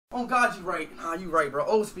Oh God, you right. Nah, you right, bro.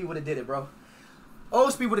 Old Speed would have did it, bro.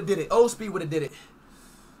 Old Speed would have did it. Old Speed would have did it.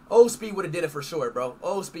 Old Speed would have did it for sure, bro.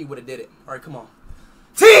 Old Speed would have did it. All right, come on.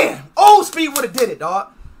 10. Old Speed would have did it,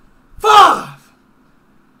 dog. 5,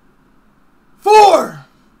 4,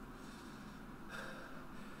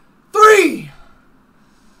 3.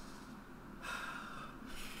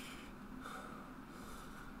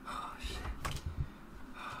 Oh, shit.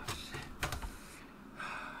 Oh, shit.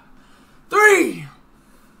 3,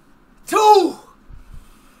 2. Oh,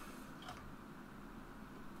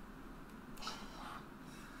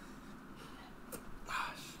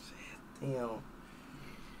 shit. Damn.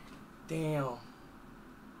 Damn.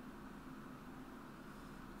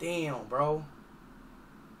 Damn, bro.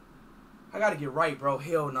 I gotta get right, bro.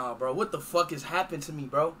 Hell nah, bro. What the fuck has happened to me,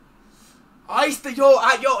 bro? I swear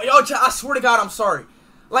to God, I'm sorry.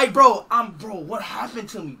 Like, bro, what happened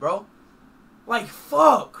to me, bro? Like,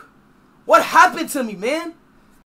 fuck. What happened to me, man?